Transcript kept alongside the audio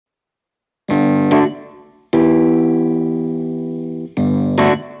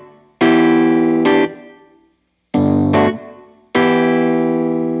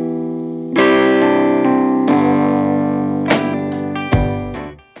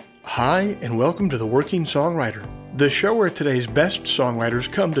Hi, and welcome to The Working Songwriter, the show where today's best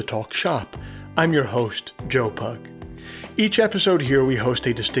songwriters come to talk shop. I'm your host, Joe Pug. Each episode here we host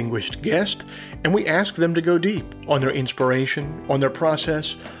a distinguished guest, and we ask them to go deep on their inspiration, on their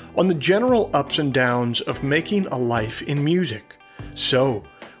process, on the general ups and downs of making a life in music. So,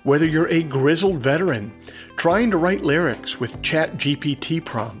 whether you're a grizzled veteran trying to write lyrics with ChatGPT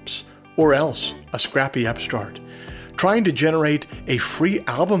prompts, or else a scrappy upstart, trying to generate a free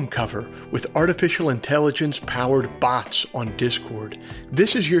album cover with artificial intelligence-powered bots on Discord,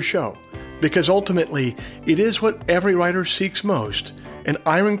 this is your show, because ultimately it is what every writer seeks most, an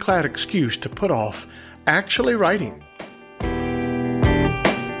ironclad excuse to put off actually writing.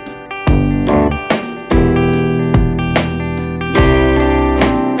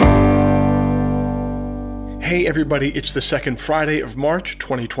 Hey everybody, it's the second Friday of March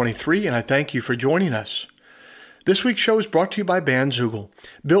 2023, and I thank you for joining us. This week's show is brought to you by Bandzoogle.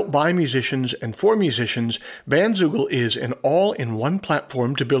 Built by musicians and for musicians, Bandzoogle is an all-in-one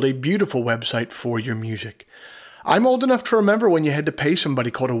platform to build a beautiful website for your music. I'm old enough to remember when you had to pay somebody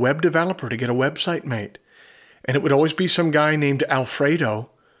called a web developer to get a website made. And it would always be some guy named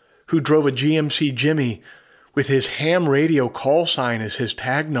Alfredo who drove a GMC Jimmy with his ham radio call sign as his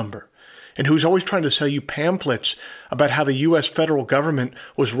tag number, and who was always trying to sell you pamphlets about how the U.S. federal government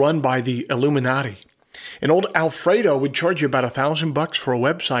was run by the Illuminati. And old Alfredo would charge you about $1,000 for a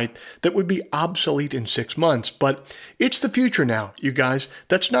website that would be obsolete in 6 months. But it's the future now, you guys.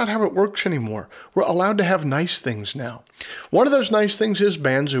 That's not how it works anymore. We're allowed to have nice things now. One of those nice things is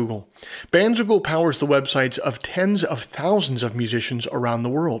Bandzoogle. Bandzoogle powers the websites of tens of thousands of musicians around the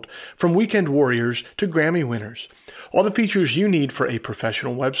world, from weekend warriors to Grammy winners. All the features you need for a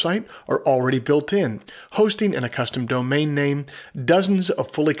professional website are already built in: hosting and a custom domain name, dozens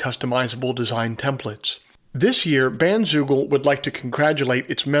of fully customizable design templates. This year, Bandzoogle would like to congratulate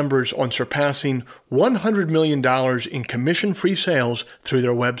its members on surpassing $100 million in commission-free sales through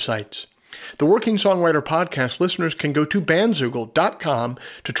their websites. The Working Songwriter podcast listeners can go to bandzoogle.com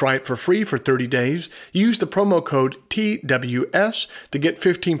to try it for free for 30 days. Use the promo code TWS to get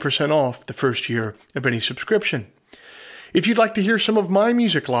 15% off the first year of any subscription. If you'd like to hear some of my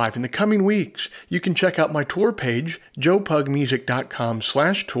music live in the coming weeks, you can check out my tour page,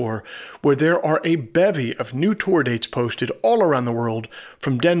 joepugmusic.com/tour, where there are a bevy of new tour dates posted all around the world,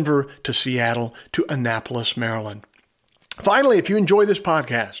 from Denver to Seattle to Annapolis, Maryland. Finally, if you enjoy this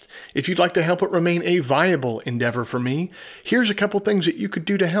podcast, if you'd like to help it remain a viable endeavor for me, here's a couple things that you could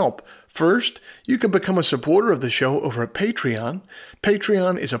do to help. First, you can become a supporter of the show over at Patreon.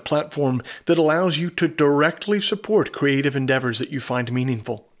 Patreon is a platform that allows you to directly support creative endeavors that you find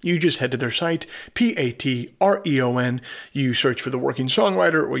meaningful. You just head to their site, Patreon. You search for The Working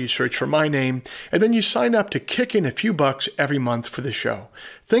Songwriter, or you search for my name, and then you sign up to kick in a few bucks every month for the show.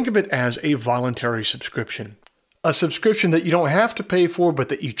 Think of it as a voluntary subscription. A subscription that you don't have to pay for, but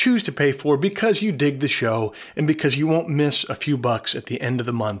that you choose to pay for because you dig the show and because you won't miss a few bucks at the end of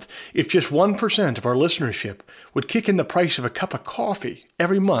the month. If just 1% of our listenership would kick in the price of a cup of coffee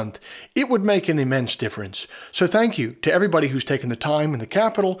every month, it would make an immense difference. So thank you to everybody who's taken the time and the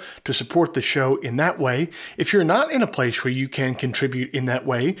capital to support the show in that way. If you're not in a place where you can contribute in that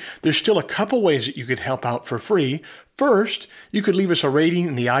way, there's still a couple ways that you could help out for free. First, you could leave us a rating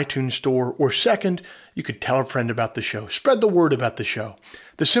in the iTunes store, or second, you could tell a friend about the show. Spread the word about the show.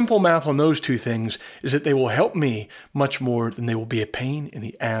 The simple math on those two things is that they will help me much more than they will be a pain in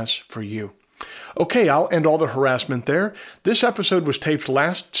the ass for you. Okay, I'll end all the harassment there. This episode was taped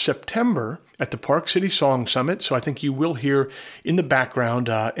last September at the Park City Song Summit, so I think you will hear in the background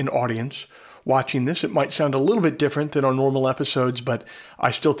an audience watching this. It might sound a little bit different than our normal episodes, but I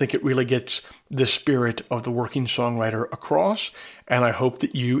still think it really gets the spirit of the working songwriter across, and I hope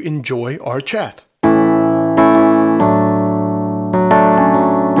that you enjoy our chat.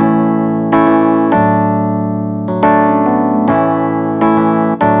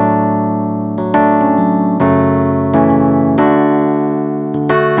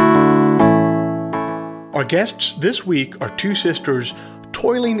 Our guests this week are two sisters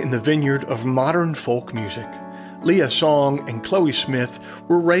toiling in the vineyard of modern folk music. Leah Song and Chloe Smith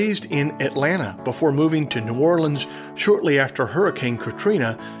were raised in Atlanta before moving to New Orleans shortly after Hurricane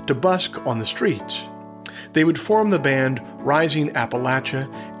Katrina to busk on the streets. They would form the band Rising Appalachia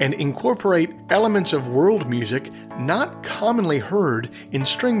and incorporate elements of world music not commonly heard in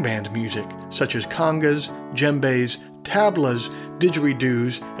string band music, such as congas, djembes, tablas,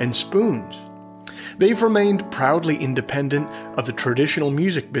 didgeridoos, and spoons. They've remained proudly independent of the traditional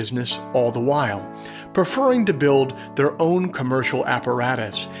music business all the while, preferring to build their own commercial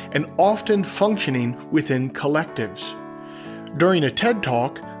apparatus and often functioning within collectives. During a TED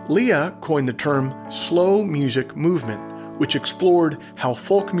Talk, Leah coined the term slow music movement, which explored how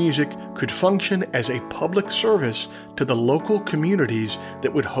folk music could function as a public service to the local communities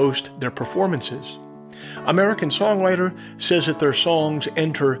that would host their performances. American Songwriter says that their songs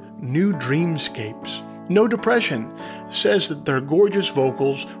enter new dreamscapes. No Depression says that their gorgeous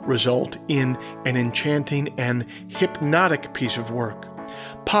vocals result in an enchanting and hypnotic piece of work.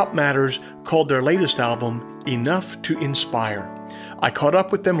 Pop Matters called their latest album Enough to Inspire. I caught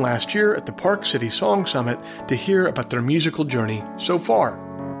up with them last year at the Park City Song Summit to hear about their musical journey so far.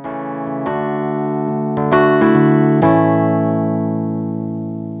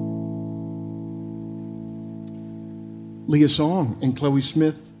 Leah Song and Chloe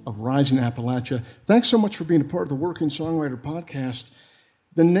Smith of Rising Appalachia, thanks so much for being a part of the Working Songwriter podcast.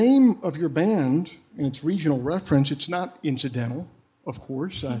 The name of your band and its regional reference, it's not incidental, of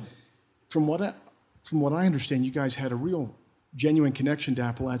course. From what I understand, you guys had a real genuine connection to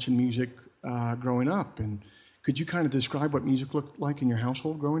Appalachian music growing up. And could you kind of describe what music looked like in your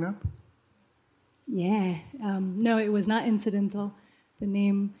household growing up? Yeah. No, it was not incidental. The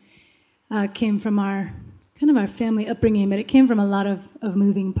name came from our family upbringing, but it came from a lot of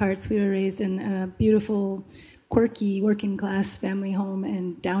moving parts. We were raised in a beautiful, quirky, working-class family home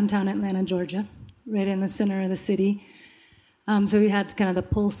in downtown Atlanta, Georgia, right in the center of the city. So we had kind of the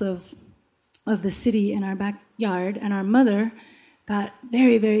pulse of the city in our backyard, and our mother got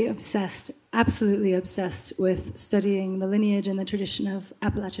very, very obsessed, absolutely obsessed with studying the lineage and the tradition of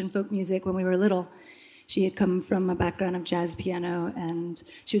Appalachian folk music when we were little. She had come from a background of jazz piano, and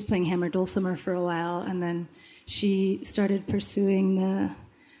she was playing hammered dulcimer for a while, and then she started pursuing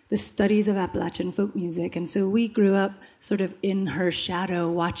the studies of Appalachian folk music. And so we grew up sort of in her shadow,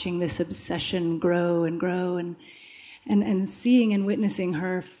 watching this obsession grow and grow, and seeing and witnessing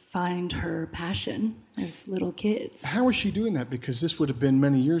her find her passion as little kids. How was she doing that? Because this would have been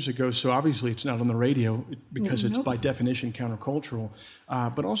many years ago, so obviously it's not on the radio because it's by definition countercultural.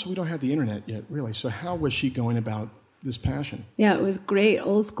 But also we don't have the internet yet, really. So how was she going about this passion? Yeah, it was great.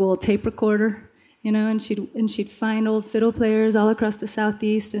 Old school tape recorder, and she'd find old fiddle players all across the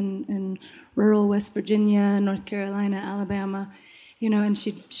Southeast and rural West Virginia, North Carolina, Alabama, and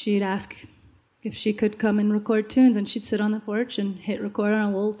she'd ask if she could come and record tunes, and she'd sit on the porch and hit record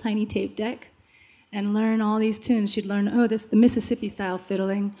on a little tiny tape deck and learn all these tunes. She'd learn, that's the Mississippi style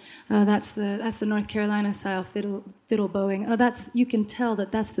fiddling, that's the North Carolina style fiddle bowing. You can tell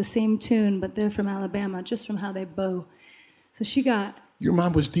that's the same tune, but they're from Alabama, just from how they bow. So she got... Your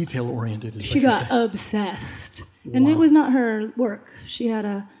mom was detail oriented. She got obsessed, and it was not her work. She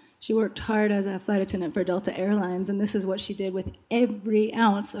worked hard as a flight attendant for Delta Airlines, and this is what she did with every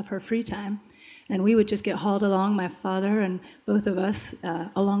ounce of her free time. And we would just get hauled along, my father and both of us,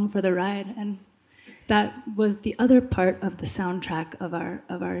 along for the ride. And that was the other part of the soundtrack of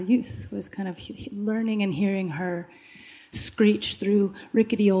our youth, was kind of learning and hearing her screech through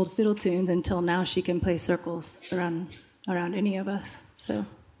rickety old fiddle tunes until now she can play circles around any of us. So,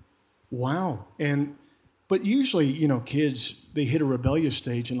 wow. But usually, kids, they hit a rebellious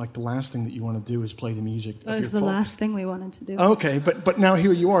stage, and like the last thing that you want to do is play the music. That was the last thing we wanted to do. Okay, but now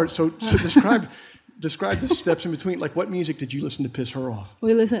here you are. So describe the steps in between. Like, what music did you listen to piss her off?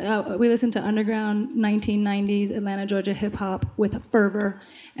 We listened to underground 1990s Atlanta, Georgia hip hop with fervor,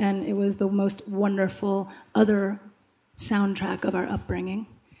 and it was the most wonderful other soundtrack of our upbringing.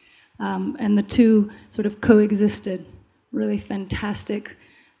 And the two sort of coexisted. Really fantastic.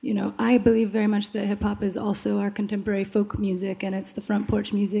 I believe very much that hip-hop is also our contemporary folk music, and it's the front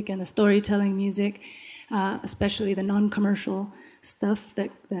porch music and the storytelling music, especially the non-commercial stuff that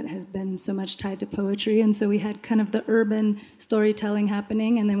has been so much tied to poetry. And so we had kind of the urban storytelling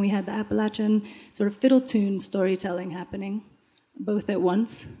happening, and then we had the Appalachian sort of fiddle tune storytelling happening, both at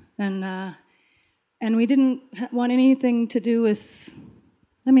once. And we didn't want anything to do with,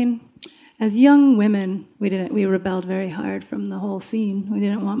 as young women, we rebelled very hard from the whole scene. We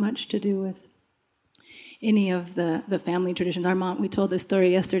didn't want much to do with any of the family traditions. Our mom, we told this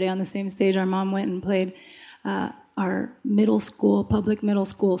story yesterday on the same stage. Our mom went and played our public middle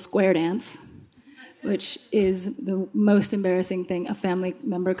school square dance, which is the most embarrassing thing a family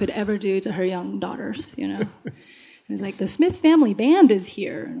member could ever do to her young daughters, It was like, the Smith family band is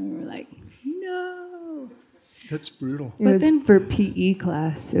here. And we were like, no. That's brutal. It was for PE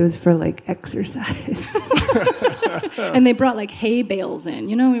class. It was for exercise. And they brought hay bales in.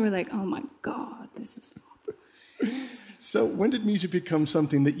 We were like, oh my God, this is awful. So when did music become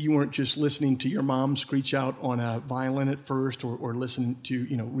something that you weren't just listening to your mom screech out on a violin at first or listen to,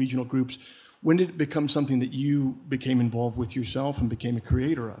 regional groups? When did it become something that you became involved with yourself and became a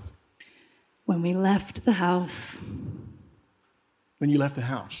creator of? When we left the house. when you left the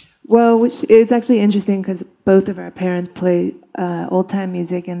house? Well, it's actually interesting because both of our parents play old-time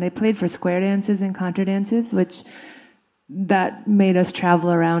music, and they played for square dances and contra dances, which that made us travel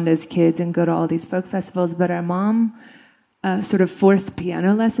around as kids and go to all these folk festivals. But our mom sort of forced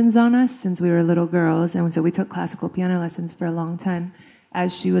piano lessons on us since we were little girls, and so we took classical piano lessons for a long time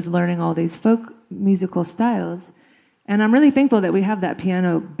as she was learning all these folk musical styles. And I'm really thankful that we have that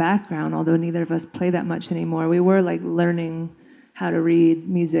piano background, although neither of us play that much anymore. We were like learning how to read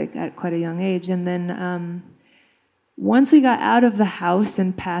music at quite a young age. And then once we got out of the house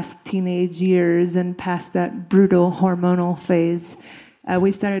and past teenage years and past that brutal hormonal phase,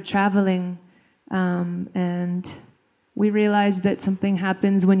 we started traveling, and we realized that something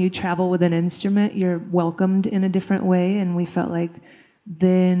happens when you travel with an instrument. You're welcomed in a different way, and we felt like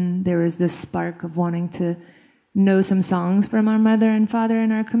then there was this spark of wanting to know some songs from our mother and father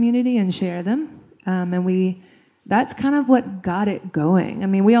in our community and share them. That's kind of what got it going. I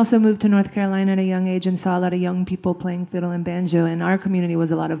mean, we also moved to North Carolina at a young age and saw a lot of young people playing fiddle and banjo, and our community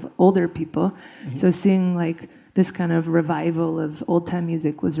was a lot of older people. Mm-hmm. So seeing like this kind of revival of old-time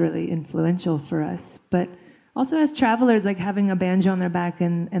music was really influential for us. But also as travelers, like having a banjo on their back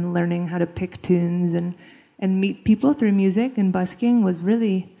and learning how to pick tunes and meet people through music and busking was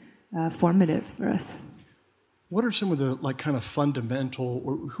really formative for us. What are some of the like kind of fundamental,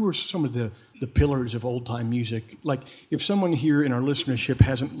 or who are some of the pillars of old time music? Like if someone here in our listenership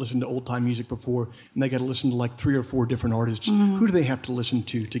hasn't listened to old time music before and they got to listen to like 3 or 4 different artists, who do they have to listen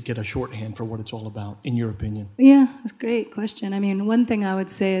to get a shorthand for what it's all about, in your opinion? Yeah, that's a great question. I mean, one thing I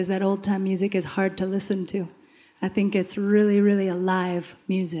would say is that old time music is hard to listen to. I think it's really, really alive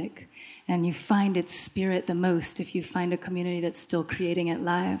music, and you find its spirit the most if you find a community that's still creating it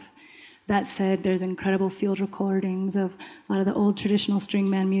live. That said, there's incredible field recordings of a lot of the old traditional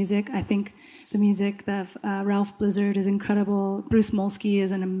string band music. I think the music that Ralph Blizzard is incredible. Bruce Molsky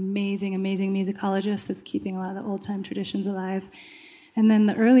is an amazing, amazing musicologist that's keeping a lot of the old-time traditions alive. And then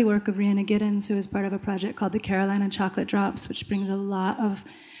the early work of Rhianna Giddens, who is part of a project called the Carolina Chocolate Drops, which brings a lot of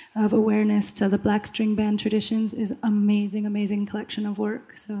awareness to the black string band traditions, is amazing, amazing collection of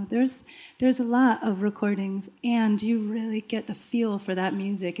work. So there's a lot of recordings, and you really get the feel for that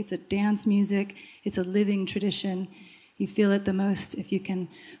music. It's a dance music. It's a living tradition. You feel it the most if you can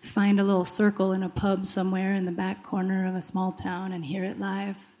find a little circle in a pub somewhere in the back corner of a small town and hear it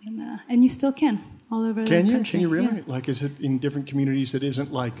live. And you still can, all over the country. Can you really? Yeah. Like, is it in different communities that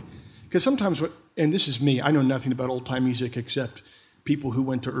isn't like... Because sometimes, and this is me, I know nothing about old-time music except people who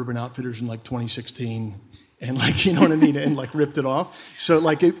went to Urban Outfitters in like 2016 and like, you know what I mean, and like ripped it off. So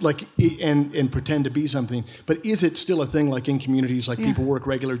and pretend to be something. But is it still a thing like in communities, like people work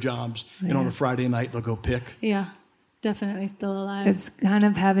regular jobs and on a Friday night they'll go pick? Yeah, definitely still alive. It's kind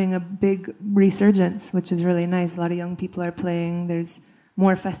of having a big resurgence, which is really nice. A lot of young people are playing. There's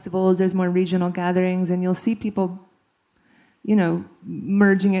more festivals, there's more regional gatherings, and you'll see people, you know,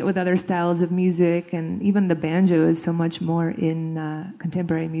 merging it with other styles of music, and even the banjo is so much more in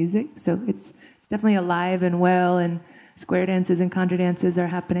contemporary music. So it's definitely alive and well, and square dances and contra dances are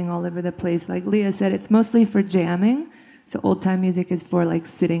happening all over the place. Like Leah said, it's mostly for jamming. So old-time music is for like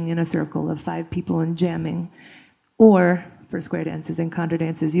sitting in a circle of 5 people and jamming. Or for square dances and contra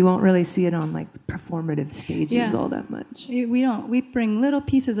dances, you won't really see it on like performative stages all that much. We don't. We bring little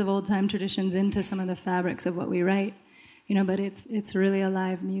pieces of old-time traditions into some of the fabrics of what we write. You know, but it's really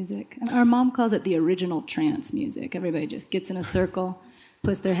alive music. And our mom calls it the original trance music. Everybody just gets in a circle,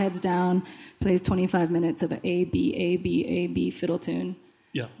 puts their heads down, plays 25 minutes of an A, B, A, B, A, B fiddle tune.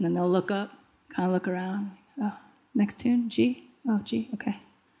 Yeah. And then they'll look up, kind of look around. Oh, next tune, G? Oh, G, okay.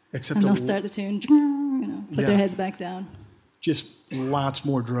 And they'll start the tune, you know, put their heads back down. Just lots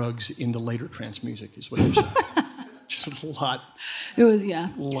more drugs in the later trance music is what you're saying. Just a lot. It was, a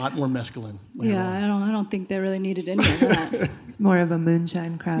lot more mescaline. Yeah, I don't think they really needed any of that. It's more of a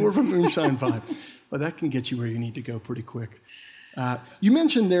moonshine crowd. More of a moonshine vibe. Well, that can get you where you need to go pretty quick. You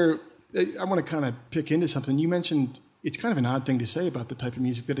mentioned there, I want to kind of pick into something. You mentioned it's kind of an odd thing to say about the type of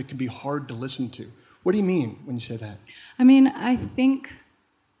music, that it can be hard to listen to. What do you mean when you say that? I mean, I think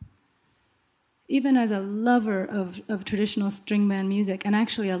even as a lover of traditional string band music, and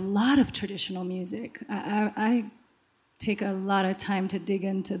actually a lot of traditional music, I take a lot of time to dig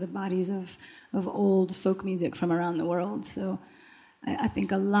into the bodies of old folk music from around the world. So I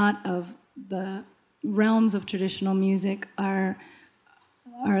think a lot of the realms of traditional music are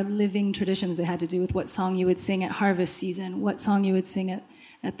living traditions that had to do with what song you would sing at harvest season, what song you would sing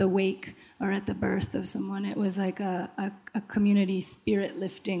at the wake or at the birth of someone. It was like a community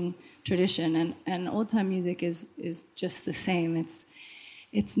spirit-lifting tradition, and old-time music is just the same.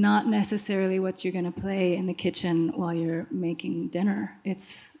 it's not necessarily what you're going to play in the kitchen while you're making dinner.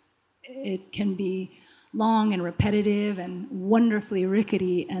 It can be long and repetitive and wonderfully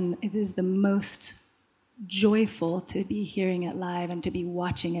rickety, and it is the most joyful to be hearing it live and to be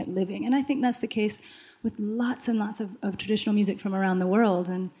watching it living. And I think that's the case with lots and lots of traditional music from around the world,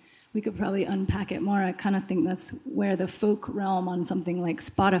 and we could probably unpack it more. I kind of think that's where the folk realm on something like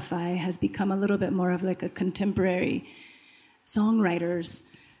Spotify has become a little bit more of like a contemporary songwriter's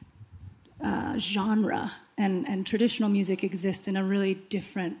genre, and traditional music exists in a really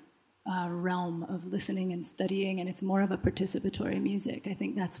different realm of listening and studying, and it's more of a participatory music. I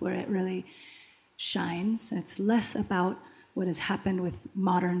think that's where it really shines. It's less about what has happened with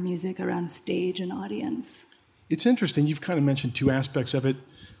modern music around stage and audience. It's interesting. You've kind of mentioned two aspects of it,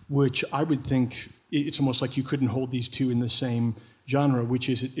 which I would think it's almost like you couldn't hold these two in the same genre, which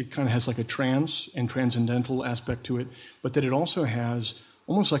is it kind of has like a trance and transcendental aspect to it, but that it also has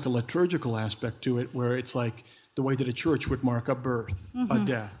almost like a liturgical aspect to it, where it's like the way that a church would mark a birth, a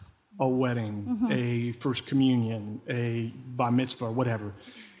death, a wedding, a first communion, a bar mitzvah, whatever.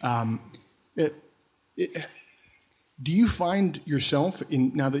 Do you find yourself,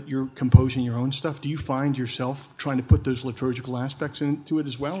 now that you're composing your own stuff, do you find yourself trying to put those liturgical aspects into it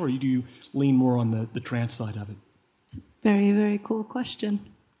as well, or do you lean more on the trance side of it? It's a very, very cool question.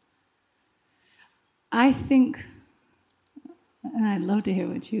 I think, and I'd love to hear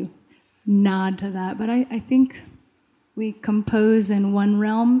what you nod to that, but I think we compose in one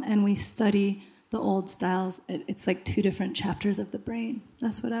realm and we study the old styles. It's like two different chapters of the brain.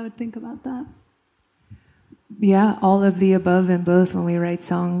 That's what I would think about that. Yeah, all of the above and both. When we write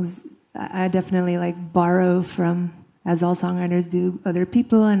songs, I definitely like borrow from, as all songwriters do, other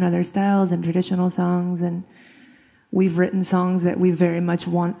people and other styles and traditional songs. And we've written songs that we very much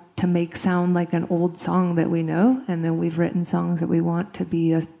want to make sound like an old song that we know. And then we've written songs that we want to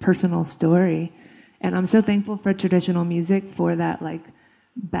be a personal story. And I'm so thankful for traditional music, for that like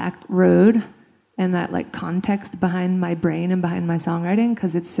back road and that like context behind my brain and behind my songwriting,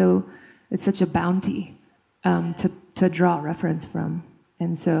 because it's such a bounty to draw reference from.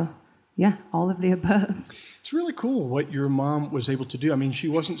 And so, yeah, all of the above. It's really cool what your mom was able to do. I mean, she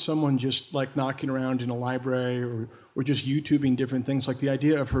wasn't someone just like knocking around in a library or just YouTubing different things. Like the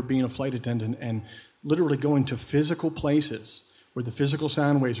idea of her being a flight attendant and literally going to physical places where the physical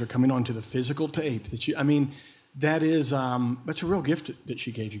sound waves are coming onto the physical tape. That's a real gift that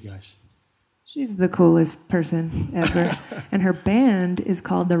she gave you guys. She's the coolest person ever. And her band is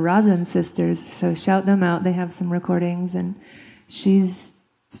called the Rosin Sisters, so shout them out. They have some recordings, and she's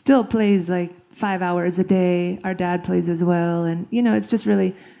still plays like 5 hours a day. Our dad plays as well, and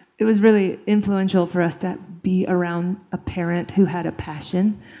it was really influential for us to be around a parent who had a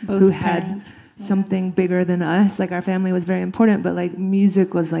passion, Both had parents. something bigger than us. Like our family was very important, but like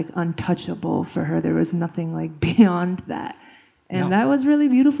music was like untouchable for her. There was nothing like beyond that. And that was really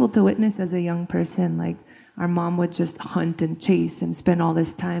beautiful to witness as a young person. Like our mom would just hunt and chase and spend all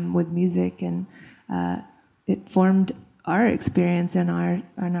this time with music, and it formed our experience and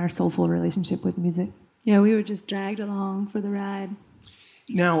our soulful relationship with music. Yeah, we were just dragged along for the ride.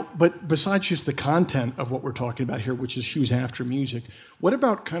 Now, but besides just the content of what we're talking about here, which is she was after music, what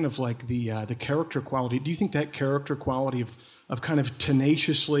about kind of like the character quality? Do you think that character quality of kind of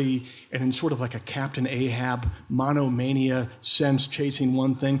tenaciously and in sort of like a Captain Ahab monomania sense chasing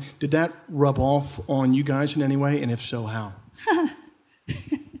one thing, did that rub off on you guys in any way? And if so, how?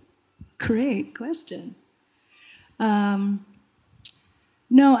 Great question. No,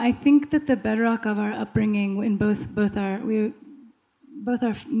 I think that the bedrock of our upbringing in both our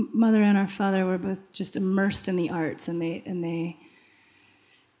mother and our father were both just immersed in the arts, and they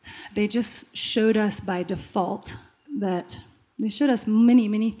just showed us by default that they showed us many,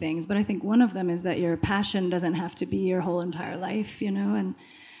 many things, but I think one of them is that your passion doesn't have to be your whole entire life, and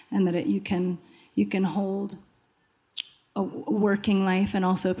that you can hold a working life and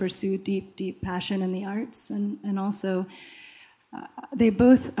also pursue deep, deep passion in the arts, and also they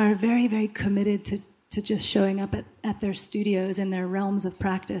both are very, very committed to just showing up at their studios in their realms of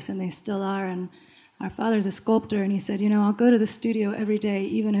practice, and they still are. And our father's a sculptor, and he said, I'll go to the studio every day,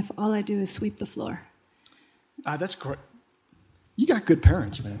 even if all I do is sweep the floor. That's great. You got good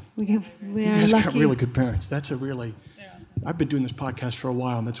parents, man. We you guys lucky. got really good parents. I've been doing this podcast for a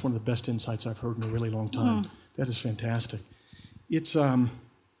while, and that's one of the best insights I've heard in a really long time. That is fantastic. It's the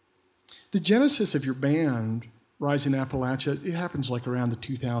genesis of your band, Rising Appalachia. It happens like around the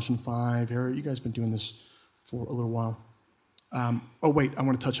 2005 era. You guys have been doing this for a little while. I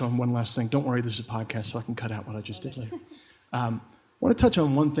want to touch on one last thing. Don't worry, this is a podcast, so I can cut out what I just did later. want to touch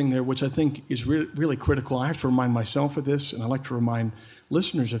on one thing there, which I think is really critical. I have to remind myself of this, and I like to remind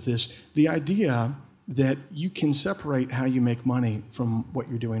listeners of this. The idea that you can separate how you make money from what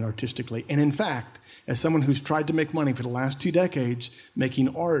you're doing artistically. And in fact, as someone who's tried to make money for the last 2 decades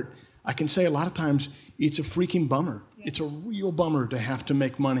making art, I can say a lot of times it's a freaking bummer. It's a real bummer to have to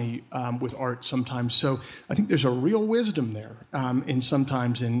make money with art sometimes. So I think there's a real wisdom there in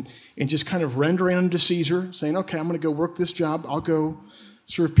sometimes in just kind of rendering unto Caesar, saying, okay, I'm going to go work this job. I'll go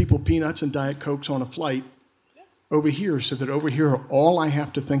serve people peanuts and Diet Cokes on a flight over here, so that over here all I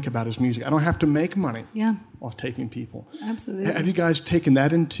have to think about is music. I don't have to make money off taking people. Absolutely. Have you guys taken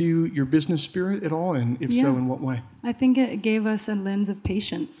that into your business spirit at all? And if so, in what way? I think it gave us a lens of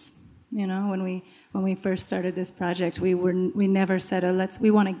patience. You know, when we first started this project, we never said, we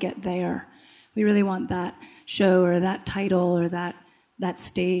want to get there. We really want that show or that title or that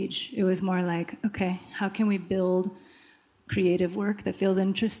stage. It was more like, okay, how can we build creative work that feels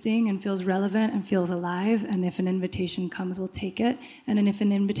interesting and feels relevant and feels alive? And if an invitation comes, we'll take it. And then if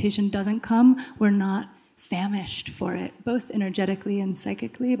an invitation doesn't come, we're not famished for it, both energetically and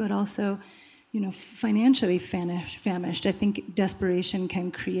psychically, but also, you know, financially famished. I think desperation can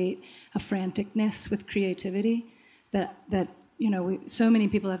create a franticness with creativity that you know, so many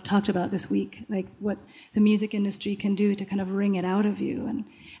people have talked about this week, like what the music industry can do to kind of wring it out of you. And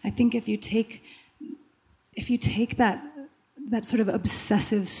I think if you take that sort of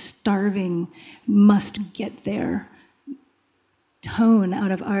obsessive, starving, must get there tone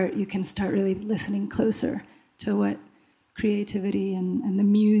out of art, you can start really listening closer to what creativity and the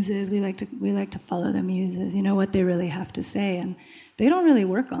muses, we like to follow the muses, you know, what they really have to say. And they don't really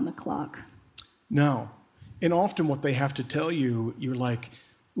work on the clock. No. And often what they have to tell you, you're like,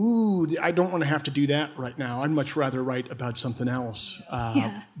 ooh, I don't want to have to do that right now. I'd much rather write about something else.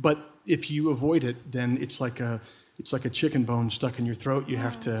 But if you avoid it, then it's like a chicken bone stuck in your throat. You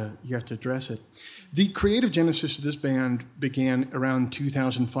have to address it. The creative genesis of this band began around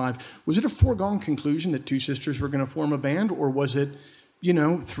 2005. Was it a foregone conclusion that two sisters were going to form a band, or was it, you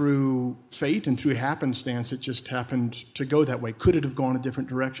know, through fate and through happenstance, it just happened to go that way? Could it have gone a different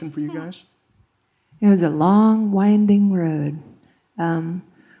direction for you guys? It was a long, winding road.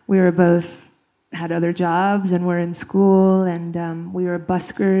 We were both had other jobs and were in school, and we were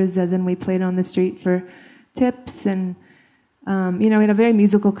buskers, as in we played on the street for tips, and you know, we had a very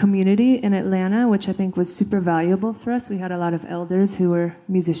musical community in Atlanta, which I think was super valuable for us. We had a lot of elders who were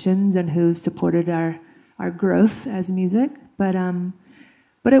musicians and who supported our growth as music, but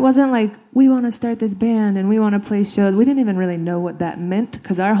it wasn't like, we want to start this band and we want to play shows. We didn't even really know what that meant,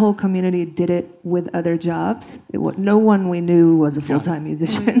 because our whole community did it with other jobs. No one we knew was a full-time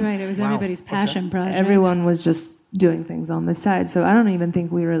musician. Right, it was everybody's passion project. Everyone was just doing things on the side. So I don't even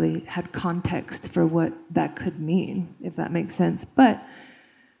think we really had context for what that could mean, if that makes sense. But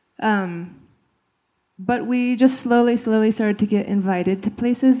we just slowly started to get invited to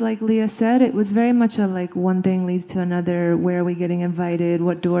places. Like Leah said, it was very much a like one thing leads to another. Where are we getting invited?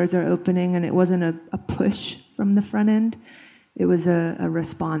 What doors are opening? And it wasn't a push from the front end. It was a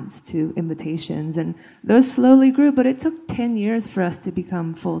response to invitations. And those slowly grew, but it took 10 years for us to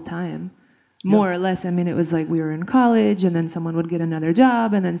become full-time. More or less. I mean, it was like we were in college, and then someone would get another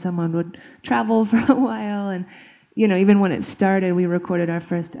job, and then someone would travel for a while. And, you know, even when it started, we recorded our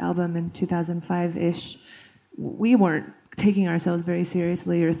first album in 2005-ish. We weren't taking ourselves very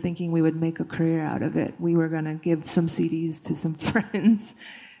seriously or thinking we would make a career out of it. We were going to give some CDs to some friends,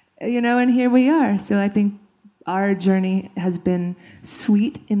 you know, and here we are. So I think our journey has been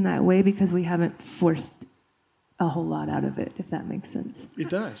sweet in that way, because we haven't forced a whole lot out of it, if that makes sense. It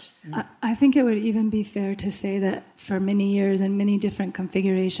does. I think it would even be fair to say that for many years and many different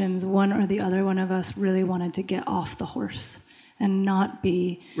configurations, one or the other one of us really wanted to get off the horse and not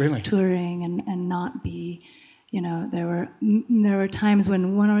be touring and not be, you know, there were times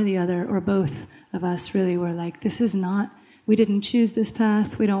when one or the other or both of us really were like, this is not, we didn't choose this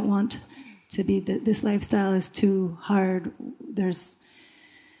path, we don't want to be, this lifestyle is too hard, there's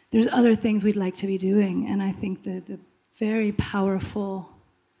other things we'd like to be doing. And I think the very powerful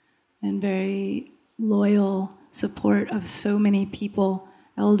and very loyal support of so many people,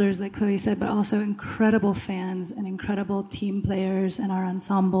 elders, like Chloe said, but also incredible fans and incredible team players and our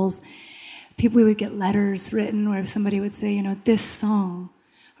ensembles. People, we would get letters written where somebody would say, you know, this song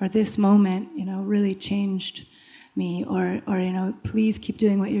or this moment, you know, really changed me, or you know, please keep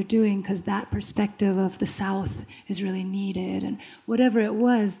doing what you're doing, because that perspective of the South is really needed, and whatever it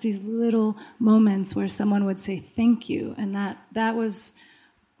was, these little moments where someone would say thank you, and that was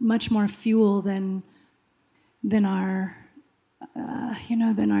much more fuel than our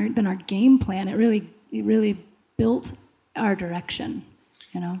game plan. It really built our direction,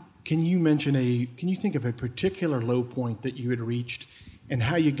 you know. Can you think of a particular low point that you had reached and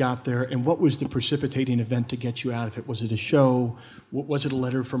how you got there, and what was the precipitating event to get you out of it? Was it a show? Was it a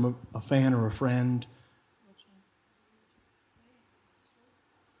letter from a fan or a friend?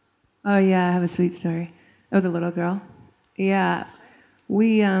 Oh yeah, I have a sweet story. Oh, the little girl. Yeah,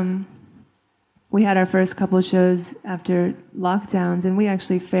 we had our first couple of shows after lockdowns, and we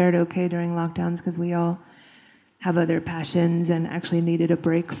actually fared okay during lockdowns because we all have other passions and actually needed a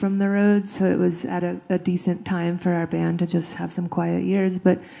break from the road. So it was at a decent time for our band to just have some quiet years.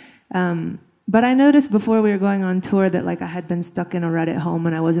 But I noticed before we were going on tour that like I had been stuck in a rut at home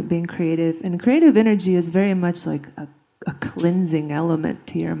and I wasn't being creative. And creative energy is very much like a cleansing element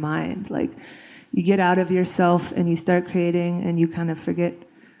to your mind. Like you get out of yourself and you start creating and you kind of forget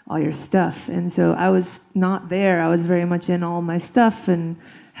all your stuff. And so I was not there. I was very much in all my stuff and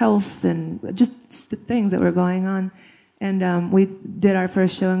health and just things that were going on. And we did our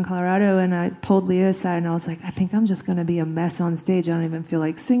first show in Colorado, and I pulled Leah aside and I was like, I think I'm just going to be a mess on stage. I don't even feel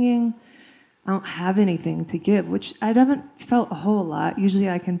like singing. I don't have anything to give, which I haven't felt a whole lot. Usually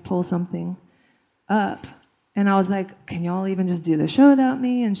I can pull something up. And I was like, can y'all even just do the show without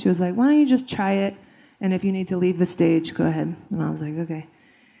me? And she was like, why don't you just try it? And if you need to leave the stage, go ahead. And I was like, okay.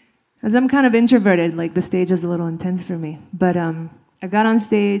 Because I'm kind of introverted, like the stage is a little intense for me. But I got on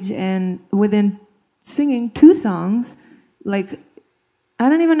stage, and within singing 2 songs, like, I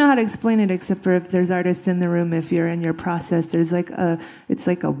don't even know how to explain it except for if there's artists in the room, if you're in your process, there's like it's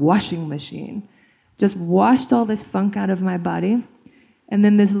like a washing machine. Just washed all this funk out of my body. And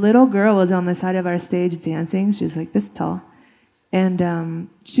then this little girl was on the side of our stage dancing. She was like this tall. And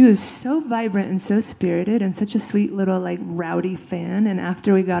she was so vibrant and so spirited and such a sweet little like rowdy fan. And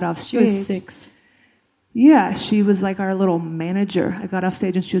after we got off stage... She was 6. Yeah, she was like our little manager. I got off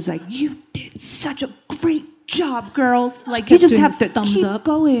stage and she was like, you did such a great job, girls. Like, you just have to keep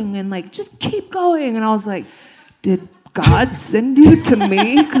going and like, just keep going. And I was like, did God send you to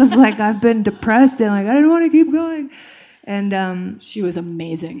me? Because like, I've been depressed and like, I didn't want to keep going. And she was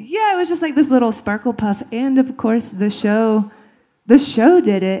amazing. Yeah, it was just like this little sparkle puff. And of course, the show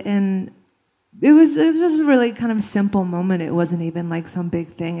did it. And it was just a really kind of simple moment. It wasn't even like some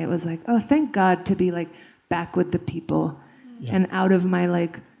big thing. It was like, oh, thank God to be like back with the people and out of my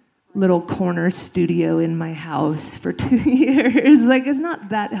like little corner studio in my house for 2 years. Like, it's not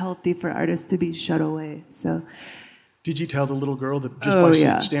that healthy for artists to be shut away. So, did you tell the little girl that just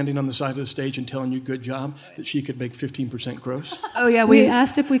by standing on the side of the stage and telling you good job that she could make 15% gross? Oh yeah, we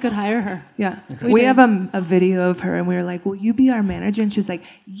asked if we could hire her. Yeah, okay. We have a video of her, and we were like, "Will you be our manager?" And she was like,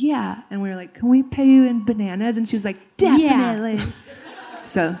 "Yeah." And we were like, "Can we pay you in bananas?" And she was like, "Definitely." Yeah.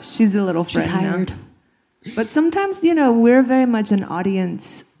 So she's a little friend. She's hired. Now. But sometimes, you know, we're very much an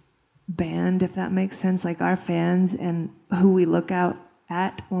audience band, if that makes sense. Like our fans and who we look out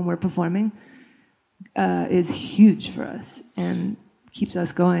at when we're performing is huge for us and keeps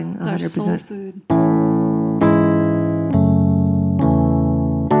us going 100%. It's our soul food.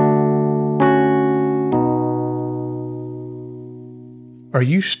 Are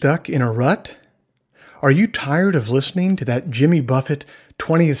you stuck in a rut? Are you tired of listening to that Jimmy Buffett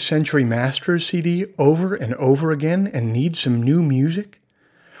 20th Century Masters CD over and over again and need some new music?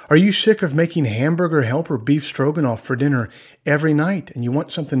 Are you sick of making hamburger helper beef stroganoff for dinner every night and you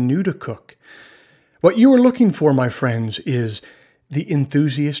want something new to cook? What you are looking for, my friends, is the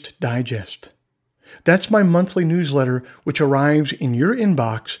Enthusiast Digest. That's my monthly newsletter, which arrives in your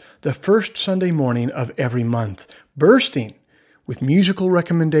inbox the first Sunday morning of every month, bursting with musical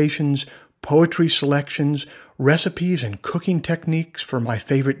recommendations, poetry selections, recipes and cooking techniques for my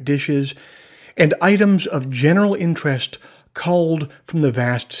favorite dishes, and items of general interest culled from the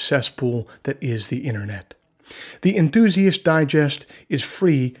vast cesspool that is the Internet. The Enthusiast Digest is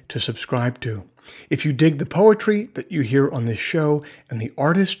free to subscribe to. If you dig the poetry that you hear on this show and the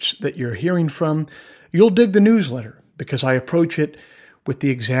artists that you're hearing from, you'll dig the newsletter because I approach it with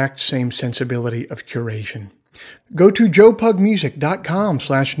the exact same sensibility of curation. Go to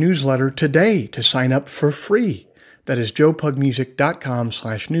joepugmusic.com/newsletter today to sign up for free. That is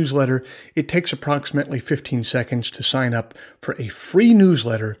joepugmusic.com/newsletter. It takes approximately 15 seconds to sign up for a free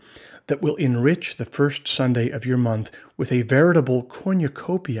newsletter that will enrich the first Sunday of your month with a veritable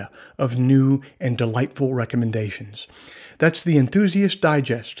cornucopia of new and delightful recommendations. That's the Enthusiast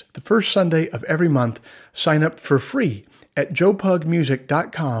Digest, the first Sunday of every month. Sign up for free at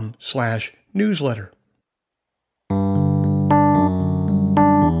joepugmusic.com/newsletter.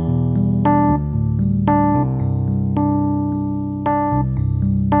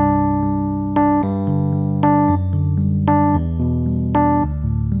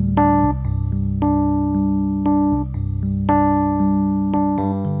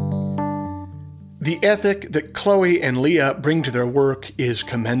 The ethic that Chloe and Leah bring to their work is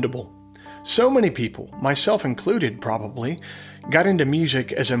commendable. So many people, myself included probably, got into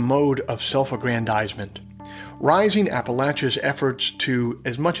music as a mode of self-aggrandizement. Rising Appalachia's efforts to,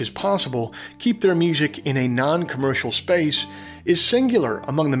 as much as possible, keep their music in a non-commercial space is singular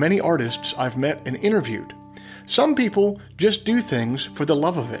among the many artists I've met and interviewed. Some people just do things for the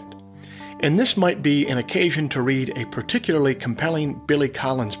love of it. And this might be an occasion to read a particularly compelling Billy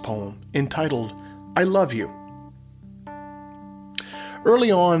Collins poem entitled, I Love You.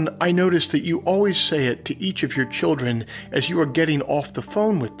 Early on, I noticed that you always say it to each of your children as you are getting off the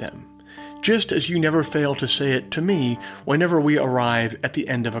phone with them, just as you never fail to say it to me whenever we arrive at the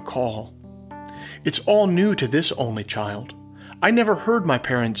end of a call. It's all new to this only child. I never heard my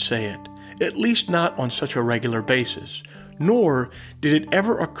parents say it, at least not on such a regular basis, nor did it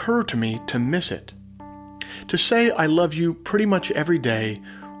ever occur to me to miss it. To say I love you pretty much every day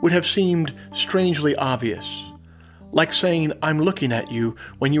would have seemed strangely obvious, like saying I'm looking at you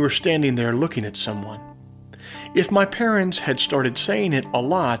when you were standing there looking at someone. If my parents had started saying it a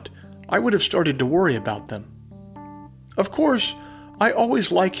lot, I would have started to worry about them. Of course, I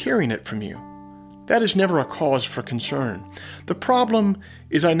always like hearing it from you. That is never a cause for concern. The problem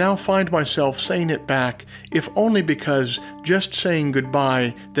is I now find myself saying it back, if only because just saying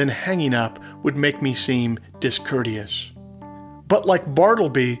goodbye, then hanging up would make me seem discourteous. But like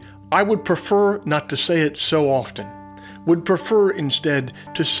Bartleby, I would prefer not to say it so often, would prefer instead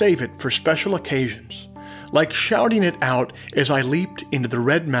to save it for special occasions, like shouting it out as I leaped into the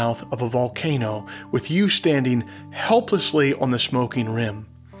red mouth of a volcano with you standing helplessly on the smoking rim,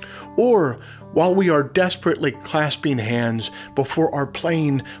 or while we are desperately clasping hands before our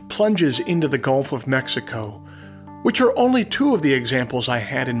plane plunges into the Gulf of Mexico, which are only two of the examples I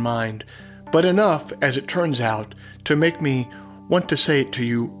had in mind, but enough, as it turns out, to make me want to say it to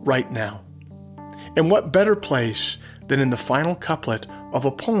you right now. And what better place than in the final couplet of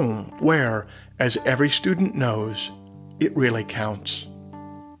a poem where, as every student knows, it really counts.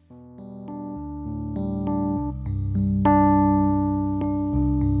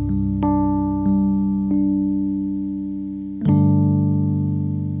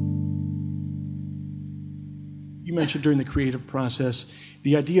 You mentioned during the creative process,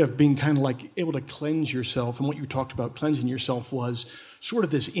 the idea of being kind of like able to cleanse yourself, and what you talked about cleansing yourself was sort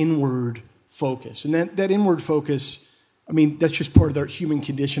of this inward focus. And that inward focus, I mean, that's just part of the human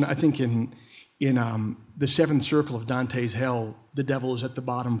condition. I think in the seventh circle of Dante's Hell, the devil is at the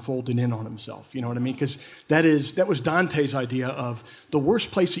bottom folding in on himself. You know what I mean? Because that was Dante's idea of the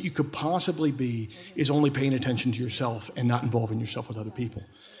worst place that you could possibly be is only paying attention to yourself and not involving yourself with other people.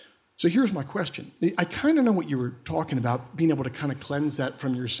 So here's my question. I kind of know what you were talking about, being able to kind of cleanse that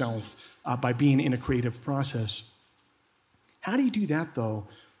from yourself by being in a creative process. How do you do that, though,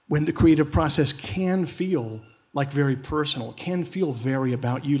 when the creative process can feel like very personal, can feel very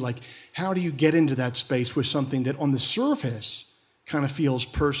about you? Like, how do you get into that space with something that on the surface kind of feels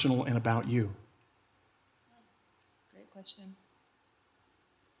personal and about you? Great question.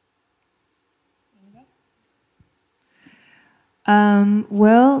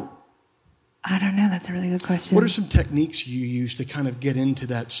 Well, I don't know. That's a really good question. What are some techniques you use to kind of get into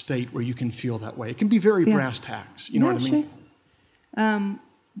that state where you can feel that way? It can be very brass tacks. You know what I mean? Sure.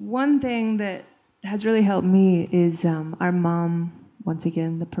 One thing that has really helped me is our mom, once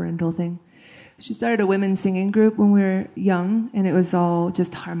again, the parental thing. She started a women's singing group when we were young, and it was all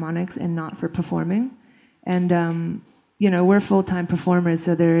just harmonics and not for performing. And, we're full-time performers,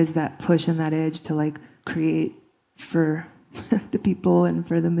 so there is that push and that edge to, like, create for the people and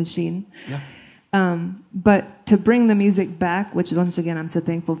for the machine. Yeah. But to bring the music back, which once again, I'm so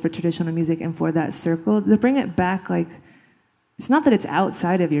thankful for traditional music and for that circle, to bring it back, like, it's not that it's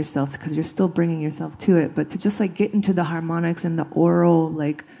outside of yourself because you're still bringing yourself to it, but to just like get into the harmonics and the oral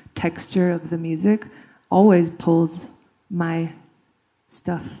like texture of the music always pulls my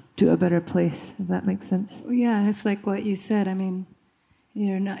stuff to a better place, if that makes sense. Yeah, it's like what you said. I mean,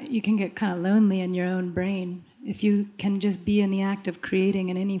 you can get kind of lonely in your own brain if you can just be in the act of creating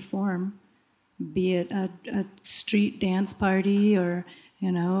in any form, be it a street dance party or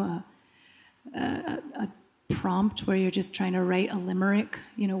a prompt where you're just trying to write a limerick,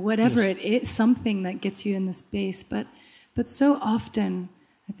 whatever Yes. it is, something that gets you in the space. But so often,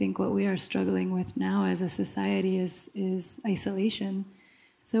 I think what we are struggling with now as a society is isolation.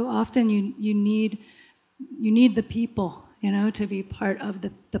 So often you need the people, to be part of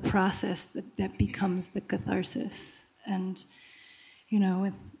the process that becomes the catharsis. And,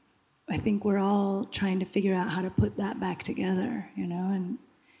 I think we're all trying to figure out how to put that back together, and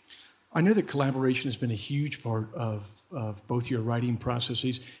I know that collaboration has been a huge part of both your writing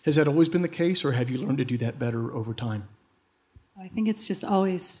processes. Has that always been the case, or have you learned to do that better over time? I think it's just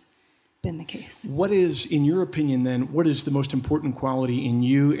always been the case. What is, in your opinion then, what is the most important quality in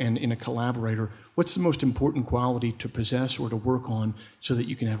you and in a collaborator? What's the most important quality to possess or to work on so that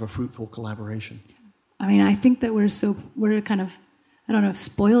you can have a fruitful collaboration? I mean, I think that we're kind of, I don't know if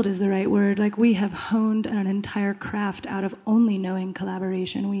spoiled is the right word, like we have honed an entire craft out of only knowing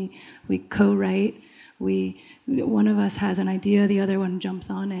collaboration. We co-write, one of us has an idea, the other one jumps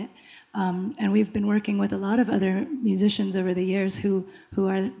on it. And we've been working with a lot of other musicians over the years who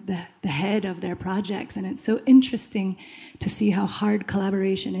are the head of their projects, and it's so interesting to see how hard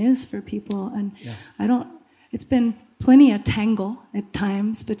collaboration is for people. And it's been plenty of tangle at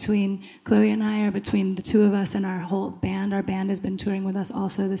times between Chloe and I, or between the two of us and our whole band. Our band has been touring with us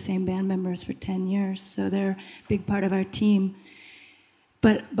also, the same band members, for 10 years, so they're a big part of our team.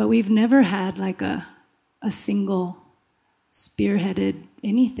 But we've never had like a single spearheaded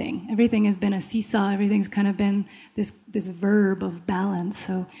anything. Everything has been a seesaw. Everything's kind of been this verb of balance.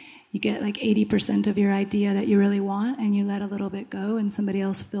 So you get like 80% of your idea that you really want, and you let a little bit go, and somebody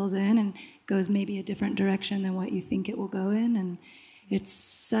else fills in and goes maybe a different direction than what you think it will go in. And it's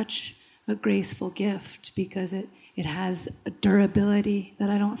such a graceful gift because it has a durability that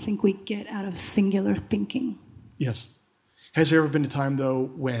I don't think we get out of singular thinking. Yes. Has there ever been a time,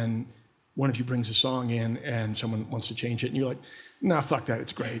 though, when one of you brings a song in and someone wants to change it, and you're like, nah, fuck that,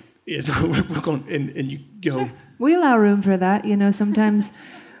 it's great. We're going, and you go. Sure. We allow room for that. You know, sometimes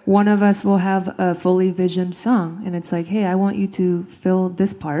one of us will have a fully visioned song, and it's like, hey, I want you to fill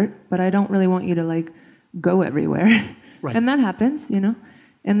this part, but I don't really want you to, like, go everywhere. Right. And that happens, you know.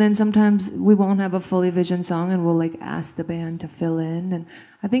 And then sometimes we won't have a fully visioned song, and we'll, like, ask the band to fill in. And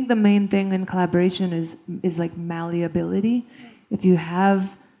I think the main thing in collaboration is like, malleability. If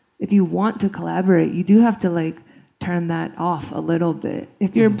you want to collaborate, you do have to, like, turn that off a little bit.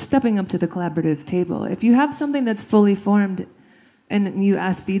 If you're stepping up to the collaborative table, if you have something that's fully formed and you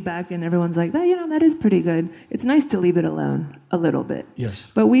ask feedback and everyone's like, oh, you know, that is pretty good, it's nice to leave it alone a little bit.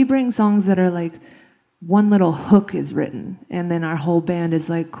 Yes. But we bring songs that are like, one little hook is written, and then our whole band is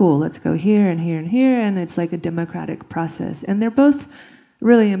like, cool, let's go here and here and here, and it's like a democratic process. And they're both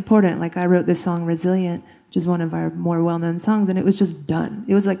really important. Like, I wrote this song, Resilient, which is one of our more well-known songs, and it was just done.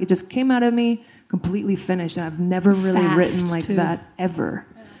 It was like, it just came out of me, completely finished, and I've never really written like that ever.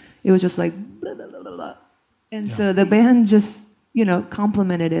 It was just like, blah, blah, blah, blah. And so the band just, you know,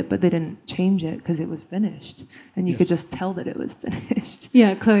 complimented it, but they didn't change it because it was finished. And you could just tell that it was finished.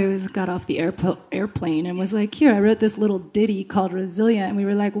 Yeah, Chloe got off the airplane and was like, here, I wrote this little ditty called Resilient. And we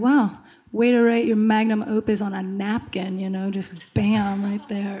were like, wow, way to write your magnum opus on a napkin, you know, just bam, right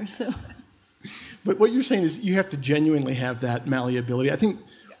there. So. But what you're saying is you have to genuinely have that malleability. I think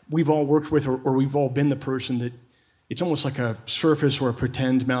we've all worked with, or we've all been the person that it's almost like a surface or a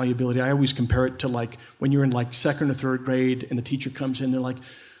pretend malleability. I always compare it to, like, when you're in, like, second or third grade and the teacher comes in, they're like,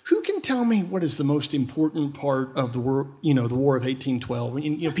 who can tell me what is the most important part of the war, you know, the War of 1812? And,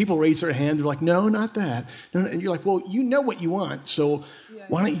 you know, people raise their hand, they're like, no, not that. No, and you're like, well, you know what you want, so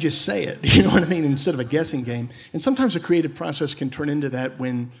why don't you just say it? You know what I mean? Instead of a guessing game. And sometimes the creative process can turn into that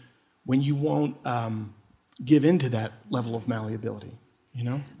when you won't give into that level of malleability. You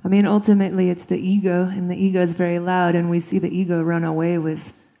know? I mean, ultimately, it's the ego, and the ego is very loud, and we see the ego run away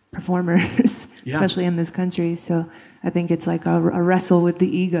with performers, especially in this country. So I think it's like a wrestle with the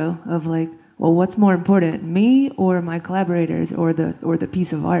ego of, like, well, what's more important, me or my collaborators or the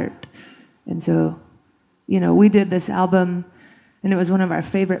piece of art? And so, you know, we did this album, and it was one of our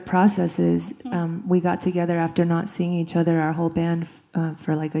favorite processes. We got together after not seeing each other, our whole band,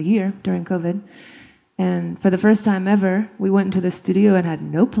 for like a year during COVID. And for the first time ever, we went into the studio and had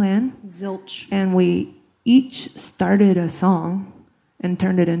no plan. Zilch. And we each started a song and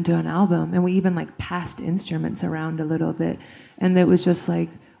turned it into an album. And we even, like, passed instruments around a little bit. And it was just like,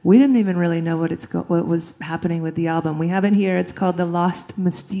 we didn't even really know what was happening with the album. We have it here. It's called The Lost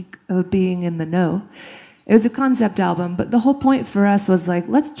Mystique of Being in the Know. It was a concept album, but the whole point for us was, like,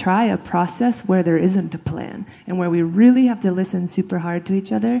 let's try a process where there isn't a plan and where we really have to listen super hard to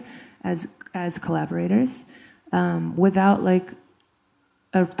each other as collaborators, without, like,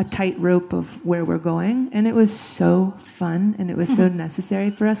 a tight rope of where we're going. And it was so fun, and it was so necessary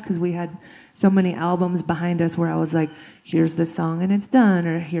for us because we had so many albums behind us where I was like, here's the song and it's done,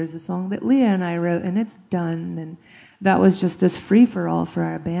 or here's the song that Leah and I wrote and it's done. And that was just this free-for-all for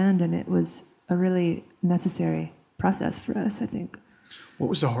our band, and it was a really necessary process for us, I think. What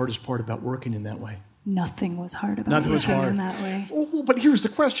was the hardest part about working in that way? nothing was hard about Nothing was working hard in that way. Well, but here's the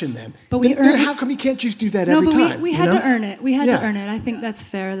question then. But we then how come you can't just do that every time? We had to earn it. We had to earn it. I think that's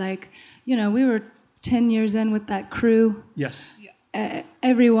fair. Like, we were 10 years in with that crew. Yes.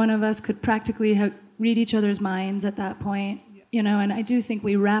 Every one of us could practically read each other's minds at that point, and I do think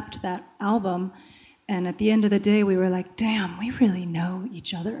we wrapped that album, and at the end of the day, we were like, damn, we really know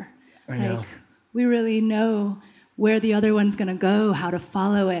each other. I know. Like, we really know where the other one's going to go, how to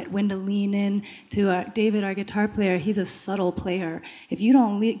follow it, when to lean in to David, our guitar player. He's a subtle player. If you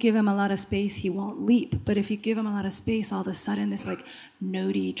don't give him a lot of space, he won't leap. But if you give him a lot of space, all of a sudden this like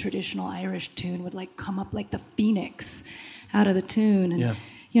notey traditional Irish tune would like come up like the phoenix out of the tune. And,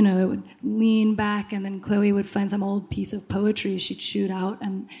 it would lean back, and then Chloe would find some old piece of poetry she'd shoot out.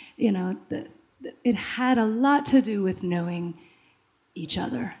 And, it had a lot to do with knowing each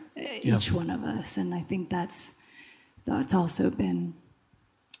other, each one of us. And I think that's also been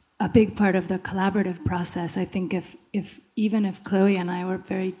a big part of the collaborative process. I think even if Chloe and I were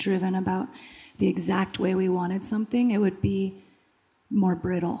very driven about the exact way we wanted something, it would be more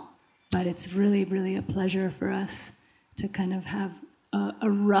brittle. But it's really, really a pleasure for us to kind of have a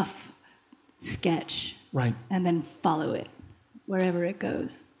rough sketch, right, and then follow it wherever it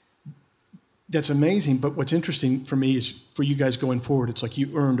goes. That's amazing, but what's interesting for me is for you guys going forward, it's like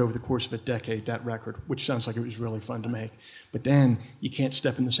you earned over the course of a decade that record, which sounds like it was really fun to make. But then you can't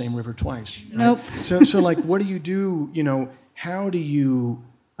step in the same river twice. Right? Nope. So like, what do you do, how do you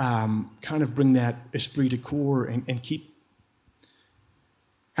kind of bring that esprit de corps and keep,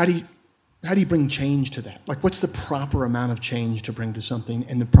 how do you bring change to that? Like, what's the proper amount of change to bring to something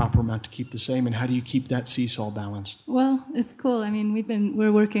and the proper amount to keep the same? And how do you keep that seesaw balanced? Well, it's cool. I mean,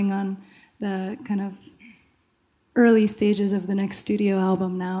 we're working on the kind of early stages of the next studio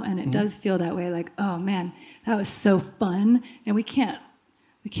album now, and it does feel that way. Like, oh man, that was so fun, and we can't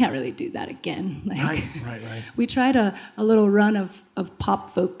really do that again. Like, right. We tried a little run of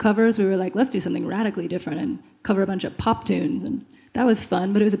pop folk covers. We were like, let's do something radically different and cover a bunch of pop tunes, and that was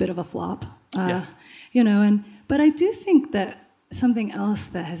fun, but it was a bit of a flop. But I do think that something else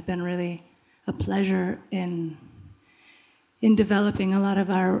that has been really a pleasure in developing a lot of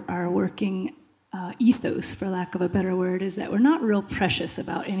our working ethos, for lack of a better word, is that we're not real precious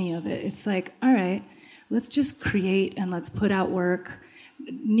about any of it. It's like, all right, let's just create and let's put out work.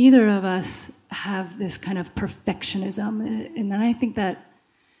 Neither of us have this kind of perfectionism. And I think that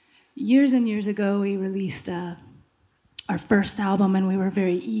years and years ago, we released our first album, and we were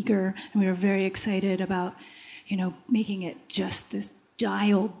very eager, and we were very excited about, making it just this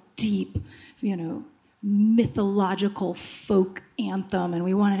dialed deep, mythological folk anthem, and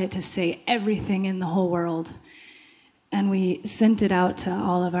we wanted it to say everything in the whole world. And we sent it out to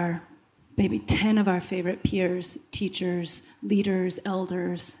all of our, maybe 10 of our favorite peers, teachers, leaders,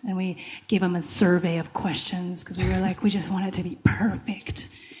 elders, and we gave them a survey of questions because we were like, we just want it to be perfect.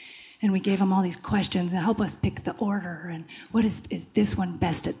 And we gave them all these questions to help us pick the order, and what is this one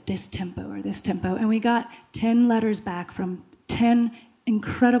best at this tempo or this tempo? And we got 10 letters back from 10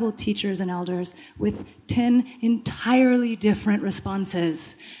 incredible teachers and elders with 10 entirely different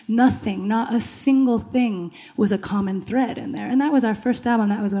responses. Nothing, not a single thing was a common thread in there. And that was our first album.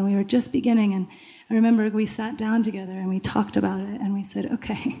 That was when we were just beginning. And I remember we sat down together and we talked about it, and we said,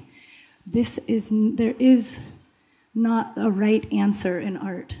 okay, there is not a right answer in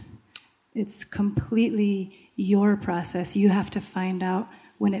art. It's completely your process. You have to find out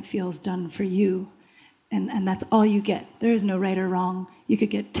when it feels done for you. And that's all you get. There is no right or wrong. You could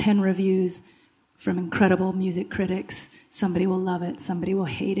get 10 reviews from incredible music critics. Somebody will love it. Somebody will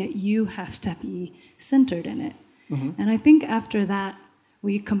hate it. You have to be centered in it. Mm-hmm. And I think after that,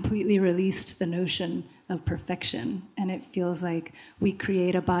 we completely released the notion of perfection. And it feels like we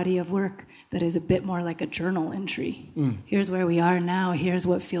create a body of work that is a bit more like a journal entry. Here's where we are now. Here's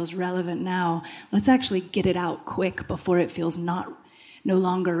what feels relevant now. Let's actually get it out quick before it feels no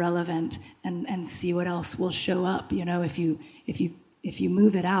longer relevant, and see what else will show up. If you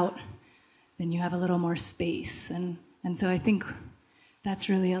move it out, then you have a little more space. And so I think that's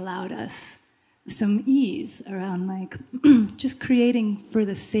really allowed us some ease around like just creating for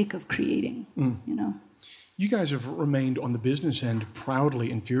the sake of creating, You guys have remained on the business end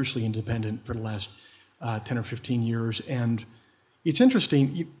proudly and fiercely independent for the last 10 or 15 years. And it's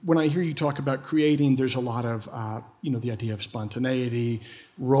interesting, when I hear you talk about creating, there's a lot of, the idea of spontaneity,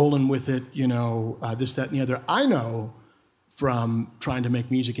 rolling with it, this, that, and the other. I know from trying to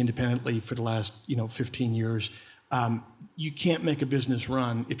make music independently for the last, 15 years, you can't make a business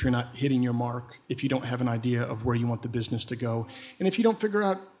run if you're not hitting your mark, if you don't have an idea of where you want the business to go, and if you don't figure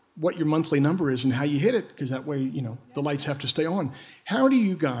out what your monthly number is and how you hit it, because that way, the lights have to stay on. How do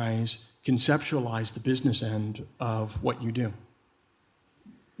you guys conceptualize the business end of what you do?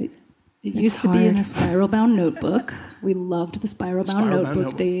 It used to be in a spiral-bound notebook. We loved the spiral-bound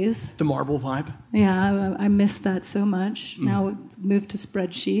notebook days. The marble vibe? Yeah, I miss that so much. Now it's moved to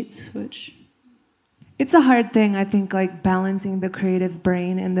spreadsheets, which... It's a hard thing, I think, like balancing the creative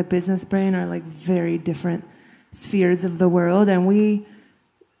brain and the business brain are like very different spheres of the world, and we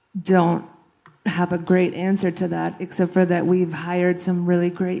don't have a great answer to that, except for that we've hired some really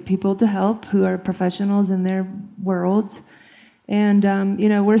great people to help who are professionals in their worlds. And,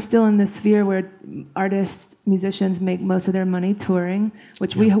 we're still in this sphere where artists, musicians make most of their money touring,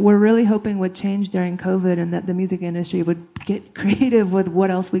 which we're really hoping would change during COVID and that the music industry would get creative with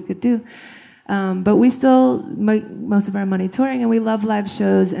what else we could do. But we still make most of our money touring, and we love live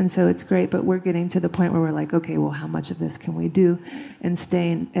shows, and so it's great, but we're getting to the point where we're like, okay, well, how much of this can we do and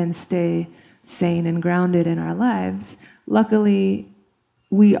stay sane and grounded in our lives? Luckily,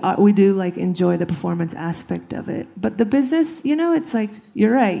 we do like enjoy the performance aspect of it. But the business, it's like,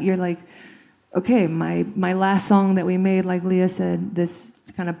 you're right. You're like, okay, my last song that we made, like Leah said, this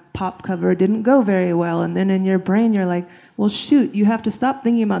kind of pop cover didn't go very well. And then in your brain, you're like, well, shoot, you have to stop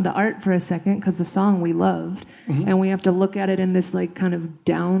thinking about the art for a second because the song we loved. Mm-hmm. And we have to look at it in this like kind of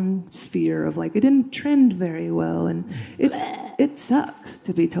down sphere of like, it didn't trend very well. And it sucks,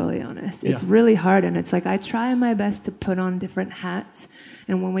 to be totally honest. It's really hard. And it's like, I try my best to put on different hats.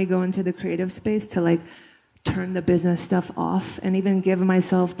 And when we go into the creative space to like turn the business stuff off and even give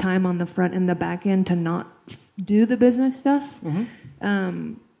myself time on the front and the back end to not do the business stuff.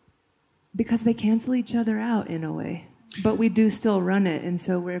 Mm-hmm. Because they cancel each other out in a way. But we do still run it, and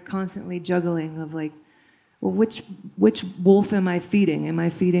so we're constantly juggling of like, well, which wolf am I feeding? Am I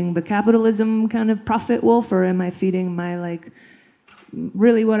feeding the capitalism kind of profit wolf, or am I feeding my like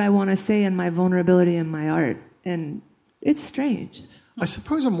really what I want to say and my vulnerability and my art? And it's strange. I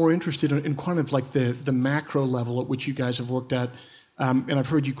suppose I'm more interested in kind of like the macro level at which you guys have worked at. And I've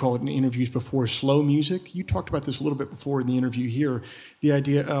heard you call it in interviews before, slow music. You talked about this a little bit before in the interview here. The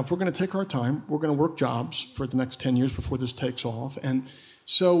idea of we're going to take our time, we're going to work jobs for the next 10 years before this takes off. And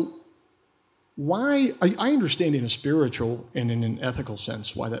so why, I understand in a spiritual and in an ethical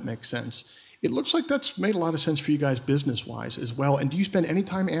sense why that makes sense. It looks like that's made a lot of sense for you guys business-wise as well. And do you spend any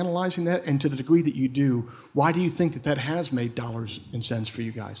time analyzing that? And to the degree that you do, why do you think that has made dollars and cents for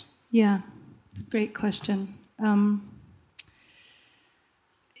you guys? Yeah, it's a great question.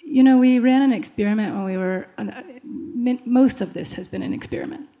 We ran an experiment when we were, most of this has been an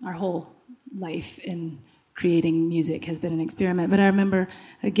experiment. Our whole life in creating music has been an experiment. But I remember,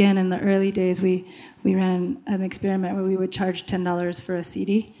 again, in the early days, we ran an experiment where we would charge $10 for a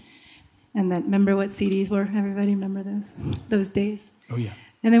CD. And then, remember what CDs were? Everybody remember those days? Oh, yeah.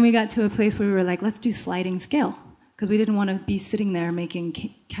 And then we got to a place where we were like, let's do sliding scale. Because we didn't want to be sitting there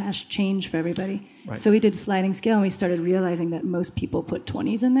making cash change for everybody. Right. So we did sliding scale, and we started realizing that most people put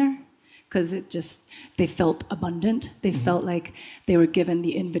 20s in there because they felt abundant. They felt like they were given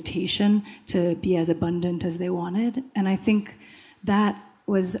the invitation to be as abundant as they wanted. And I think that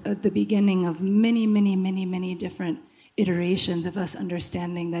was the beginning of many, many, many, many different iterations of us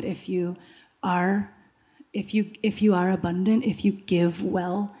understanding that if you are abundant, if you give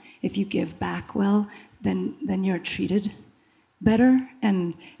well, if you give back well, then you're treated better.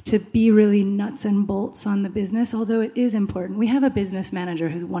 And to be really nuts and bolts on the business, although it is important. We have a business manager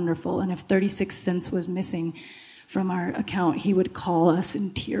who's wonderful, and if 36 cents was missing from our account, he would call us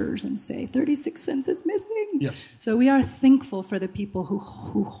in tears and say, 36 cents is missing. Yes. So we are thankful for the people who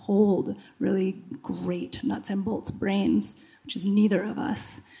hold really great nuts and bolts brains, which is neither of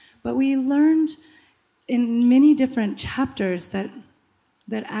us. But we learned in many different chapters that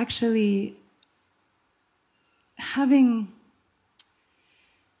actually having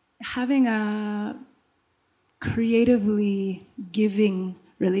a creatively giving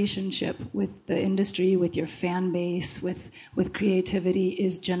relationship with the industry, with your fan base, with creativity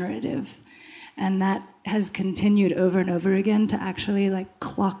is generative. And that has continued over and over again to actually like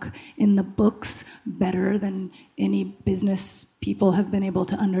clock in the books better than any business people have been able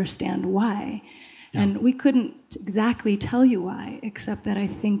to understand why. Yeah. And we couldn't exactly tell you why, except that I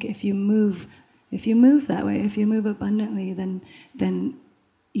think if you move that way, if you move abundantly, then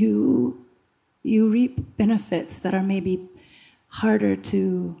you reap benefits that are maybe harder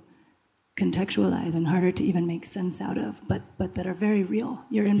to contextualize and harder to even make sense out of, but that are very real.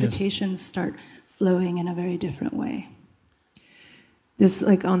 Your invitations start flowing in a very different way. Just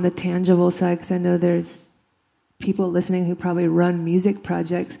like on the tangible side, because I know there's people listening who probably run music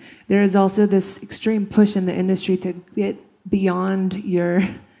projects, there is also this extreme push in the industry to get beyond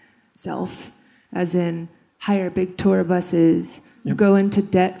yourself, as in hire big tour buses, go into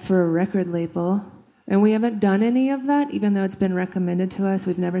debt for a record label. And we haven't done any of that, even though it's been recommended to us.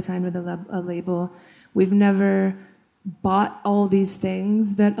 We've never signed with a label. We've never bought all these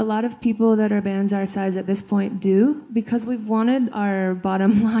things that a lot of people that are bands our size at this point do, because we've wanted our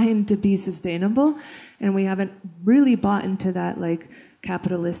bottom line to be sustainable, and we haven't really bought into that like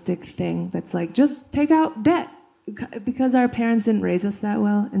capitalistic thing that's like, just take out debt, because our parents didn't raise us that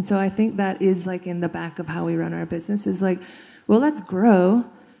well. And so I think that is like in the back of how we run our business, is like, well, let's grow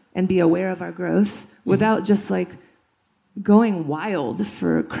and be aware of our growth without just like going wild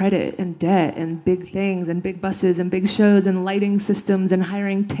for credit and debt and big things and big buses and big shows and lighting systems and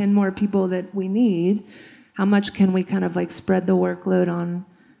hiring 10 more people that we need. How much can we kind of like spread the workload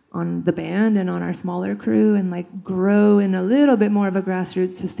on the band and on our smaller crew and like grow in a little bit more of a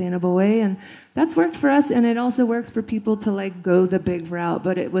grassroots sustainable way? And that's worked for us, and it also works for people to like go the big route,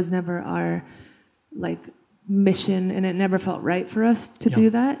 but it was never our like mission, and it never felt right for us to do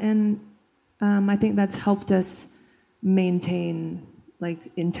that. And I think that's helped us maintain like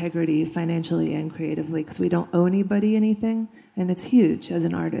integrity financially and creatively, because we don't owe anybody anything, and it's huge as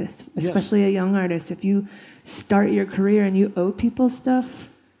an artist, especially a young artist. If you start your career and you owe people stuff,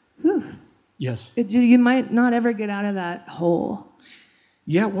 you might not ever get out of that hole.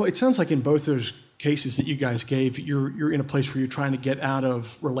 Yeah, well, it sounds like in both those cases that you guys gave, you're in a place where you're trying to get out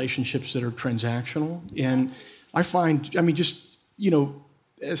of relationships that are transactional. And I find, I mean, just, you know,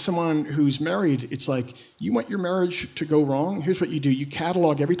 as someone who's married, it's like, you want your marriage to go wrong? Here's what you do. You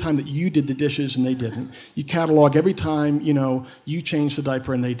catalog every time that you did the dishes and they didn't. You catalog every time, you know, you changed the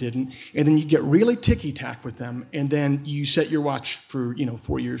diaper and they didn't. And then you get really ticky-tack with them. And then you set your watch for,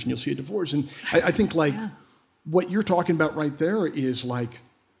 4 years and you'll see a divorce. And I think, like, what you're talking about right there is, like,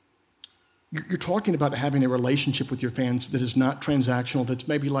 you're talking about having a relationship with your fans that is not transactional, that's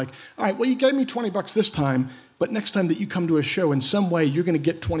maybe like, all right, well, you gave me $20 this time, but next time that you come to a show, in some way, you're going to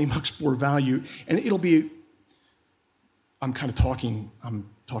get $20 more value, and it'll be, I'm talking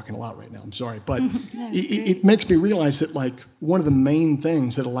a lot right now, I'm sorry, but it makes me realize that, like, one of the main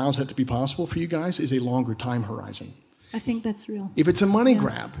things that allows that to be possible for you guys is a longer time horizon. I think that's real. If it's a money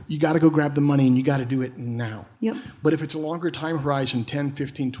grab, you got to go grab the money, and you got to do it now. Yep. But if it's a longer time horizon, 10,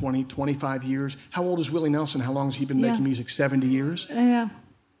 15, 20, 25 years, how old is Willie Nelson? How long has he been making music? 70 years? Yeah.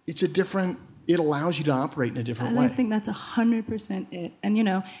 It's a different, it allows you to operate in a different way. I think that's 100% it.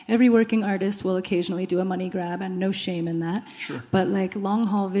 And, every working artist will occasionally do a money grab, and no shame in that. Sure. But, like,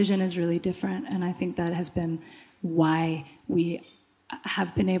 long-haul vision is really different, and I think that has been why we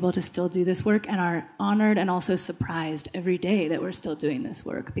have been able to still do this work and are honored and also surprised every day that we're still doing this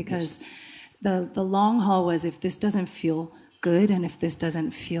work, because the long haul was, if this doesn't feel good and if this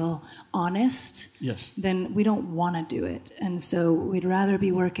doesn't feel honest, then we don't want to do it. And so we'd rather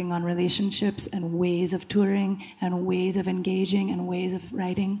be working on relationships and ways of touring and ways of engaging and ways of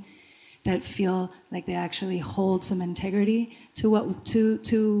writing that feel like they actually hold some integrity to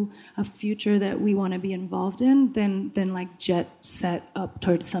a future that we want to be involved in, than like jet set up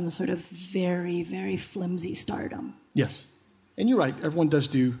towards some sort of very, very flimsy stardom. Yes. And you're right. Everyone does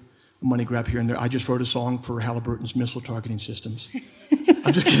do a money grab here and there. I just wrote a song for Halliburton's missile targeting systems.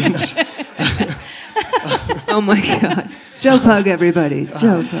 I'm just kidding. Oh my God. Joe Pug, everybody.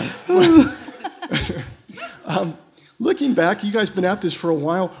 Joe Pug. Looking back, you guys have been at this for a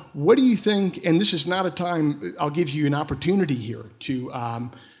while. What do you think, and this is not a time, I'll give you an opportunity here to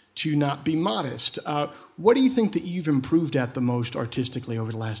not be modest. What do you think that you've improved at the most artistically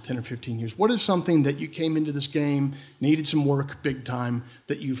over the last 10 or 15 years? What is something that you came into this game, needed some work big time,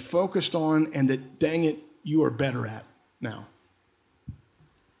 that you focused on, and that, dang it, you are better at now?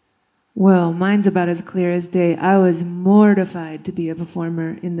 Well, mine's about as clear as day. I was mortified to be a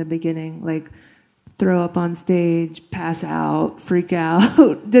performer in the beginning, like, throw up on stage, pass out, freak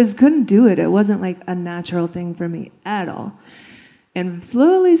out. Just couldn't do it. It wasn't like a natural thing for me at all. And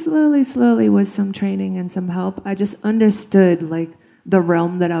slowly with some training and some help, I just understood like the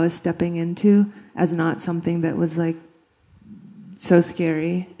realm that I was stepping into as not something that was like so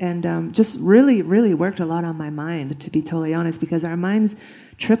scary. And just really worked a lot on my mind, to be totally honest, because our minds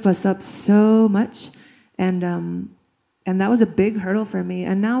trip us up so much. And that was a big hurdle for me.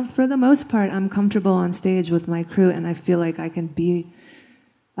 And now, for the most part, I'm comfortable on stage with my crew, and I feel like I can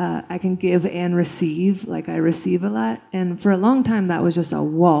give and receive. Like, I receive a lot. And for a long time, that was just a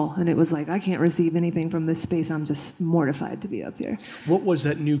wall. And it was like, I can't receive anything from this space. I'm just mortified to be up here. What was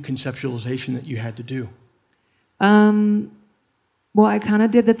that new conceptualization that you had to do? Well, I kind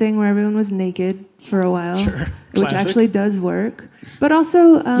of did the thing where everyone was naked for a while, Sure. which actually does work. But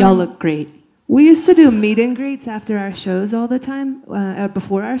also... y'all look great. We used to do meet and greets after our shows all the time,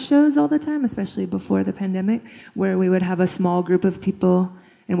 before our shows all the time, especially before the pandemic, where we would have a small group of people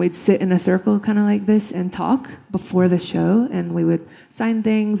and we'd sit in a circle kind of like this and talk before the show, and we would sign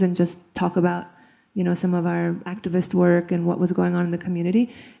things and just talk about, you know, some of our activist work and what was going on in the community.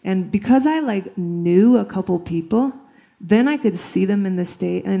 And because I knew a couple people, then I could see them in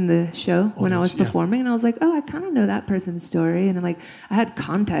the show when I was performing, and I was like, oh, I kind of know that person's story, and I had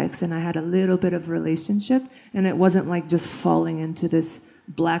context and I had a little bit of relationship, and it wasn't just falling into this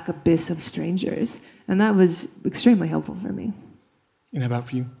black abyss of strangers, and that was extremely helpful for me. And how about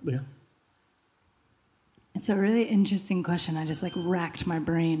for you, Leah? It's a really interesting question. I just racked my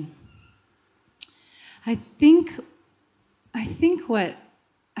brain. I think what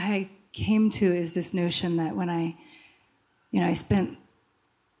I came to is this notion that when I spent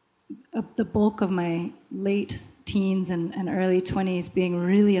the bulk of my late teens and early 20s being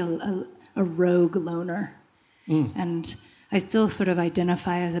really a rogue loner. And I still sort of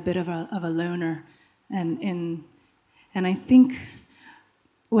identify as a bit of a loner. And I think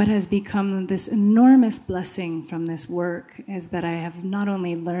what has become this enormous blessing from this work is that I have not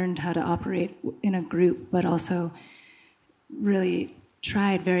only learned how to operate in a group, but also really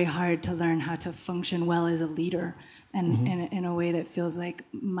tried very hard to learn how to function well as a leader, and in a way that feels like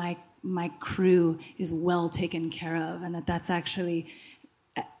my crew is well taken care of, and that's actually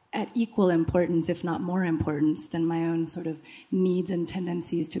at equal importance, if not more importance, than my own sort of needs and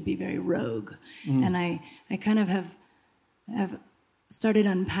tendencies to be very rogue. And I kind of have started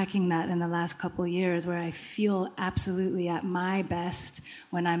unpacking that in the last couple of years, where I feel absolutely at my best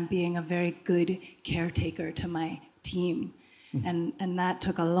when I'm being a very good caretaker to my team. And that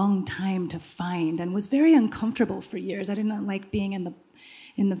took a long time to find and was very uncomfortable for years. I didn't like being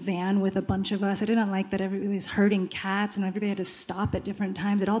in the van with a bunch of us. I didn't like that everybody was herding cats and everybody had to stop at different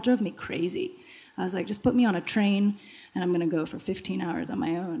times. It all drove me crazy. I was like, just put me on a train and I'm going to go for 15 hours on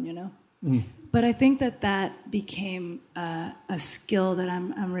my own, you know? But I think that became a skill that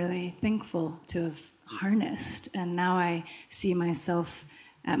I'm really thankful to have harnessed. And now I see myself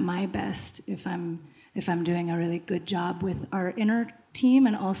at my best if I'm doing a really good job with our inner team,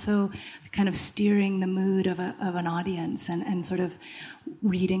 and also kind of steering the mood of an audience and sort of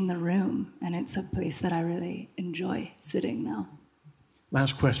reading the room. And it's a place that I really enjoy sitting now.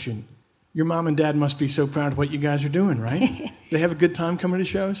 Last question. Your mom and dad must be so proud of what you guys are doing, right? They have a good time coming to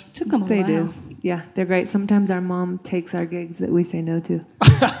shows? Took them a while. They do. Yeah, they're great. Sometimes our mom takes our gigs that we say no to.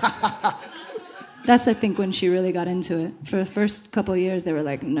 That's, I think, when she really got into it. For the first couple of years, they were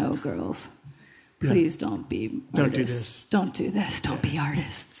like, no, girls. Please don't be artists. Don't do this. Don't be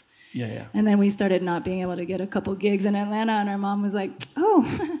artists. Yeah. And then we started not being able to get a couple gigs in Atlanta, and our mom was like,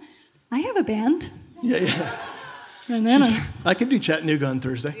 oh, I have a band. Yeah. And then I can do Chattanooga on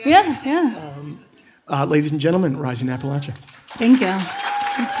Thursday. Yeah. Ladies and gentlemen, Rising Appalachia. Thank you.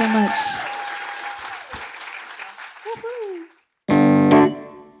 Thanks so much.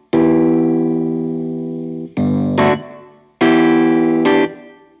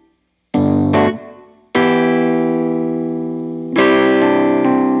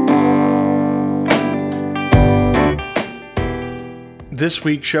 This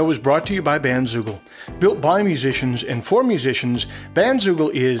week's show is brought to you by Bandzoogle. Built by musicians and for musicians,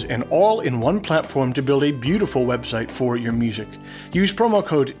 Bandzoogle is an all-in-one platform to build a beautiful website for your music. Use promo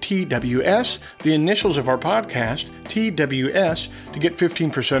code TWS, the initials of our podcast, TWS, to get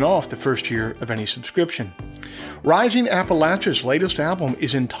 15% off the first year of any subscription. Rising Appalachia's latest album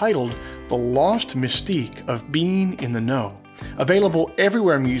is entitled The Lost Mystique of Being in the Know, available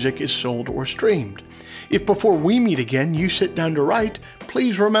everywhere music is sold or streamed. If before we meet again you sit down to write,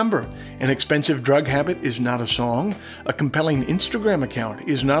 please remember, an expensive drug habit is not a song, a compelling Instagram account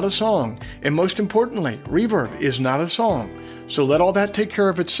is not a song, and most importantly, reverb is not a song. So let all that take care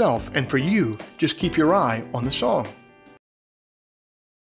of itself, and for you, just keep your eye on the song.